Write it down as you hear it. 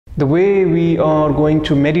The way we are going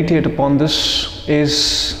to meditate upon this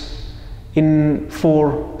is in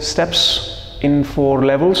 4 steps, in 4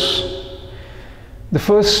 levels. The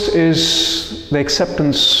first is the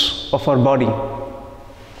acceptance of our body.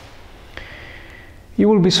 You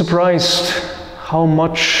will be surprised how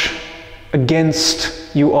much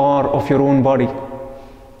against you are of your own body.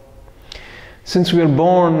 Since we are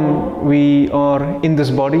born, we are in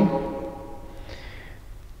this body.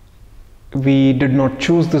 We did not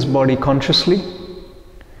choose this body consciously,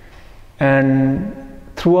 and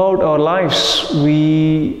throughout our lives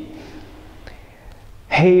we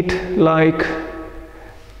hate, like,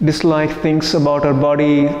 dislike things about our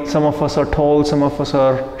body. Some of us are tall, some of us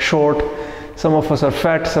are short, some of us are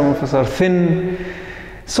fat, some of us are thin.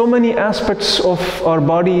 So many aspects of our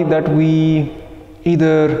body that we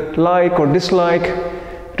either like or dislike,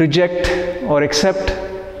 reject or accept.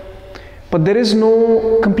 But there is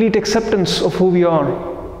no complete acceptance of who we are.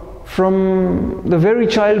 From the very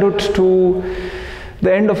childhood to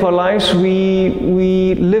the end of our lives,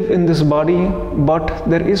 we live in this body, but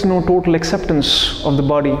there is no total acceptance of the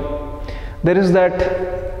body. There is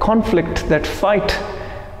that conflict, that fight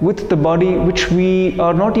with the body, which we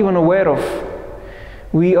are not even aware of.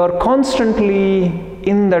 We are constantly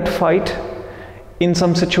in that fight. In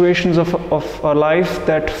some situations of our life,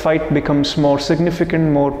 that fight becomes more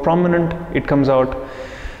significant, more prominent, it comes out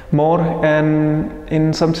more, and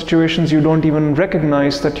in some situations you don't even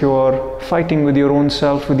recognize that you are fighting with your own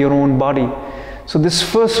self, with your own body. So this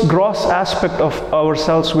first gross aspect of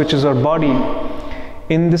ourselves, which is our body,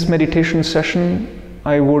 in this meditation session,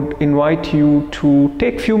 I would invite you to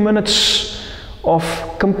take few minutes of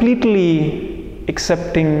completely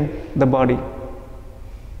accepting the body.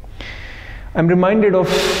 I'm reminded of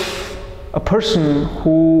a person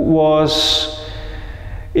who was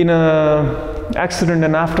in an accident,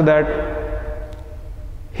 and after that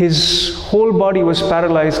his whole body was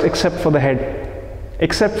paralyzed except for the head.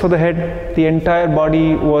 Except for the head, the entire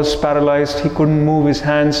body was paralyzed. He couldn't move his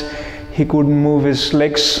hands, he couldn't move his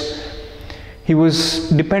legs. He was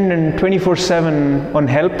dependent 24/7 on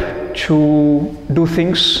help to do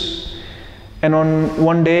things. And on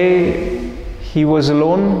one day he was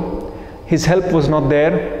alone. His help was not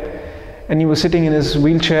there, and he was sitting in his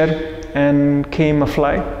wheelchair, and came a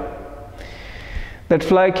fly. That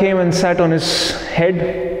fly came and sat on his head,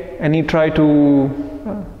 and he tried to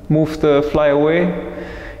move the fly away.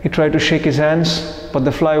 He tried to shake his hands, but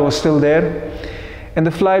the fly was still there. And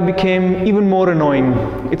the fly became even more annoying.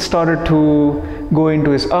 It started to go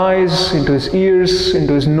into his eyes, into his ears,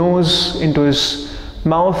 into his nose, into his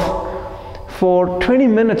mouth. For 20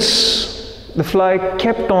 minutes, the fly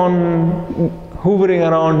kept on hovering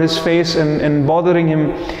around his face and bothering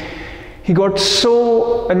him. He got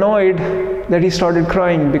so annoyed that he started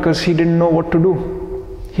crying because he didn't know what to do.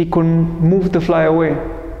 He couldn't move the fly away.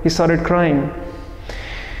 He started crying.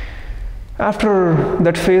 After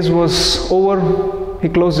that phase was over, he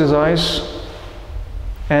closed his eyes,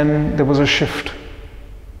 and there was a shift.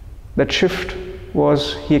 That shift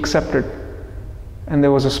was he accepted, and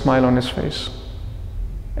there was a smile on his face.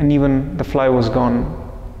 And even the fly was gone.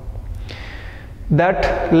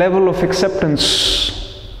 That level of acceptance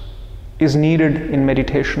is needed in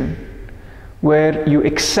meditation, where you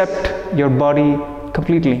accept your body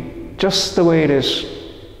completely, just the way it is,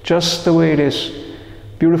 just the way it is.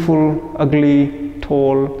 Beautiful, ugly,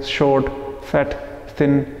 tall, short, fat,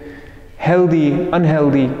 thin, healthy,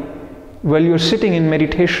 unhealthy. While you're sitting in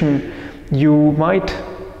meditation, you might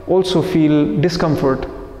also feel discomfort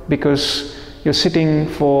because you're sitting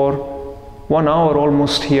for 1 hour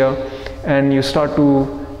almost here, and you start to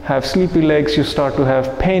have sleepy legs, you start to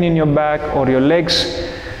have pain in your back or your legs.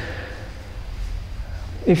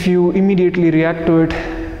 If you immediately react to it,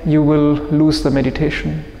 you will lose the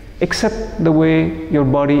meditation. Accept the way your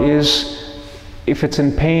body is, if it's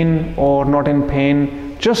in pain or not in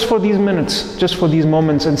pain, just for these minutes, just for these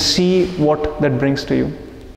moments, and see what that brings to you.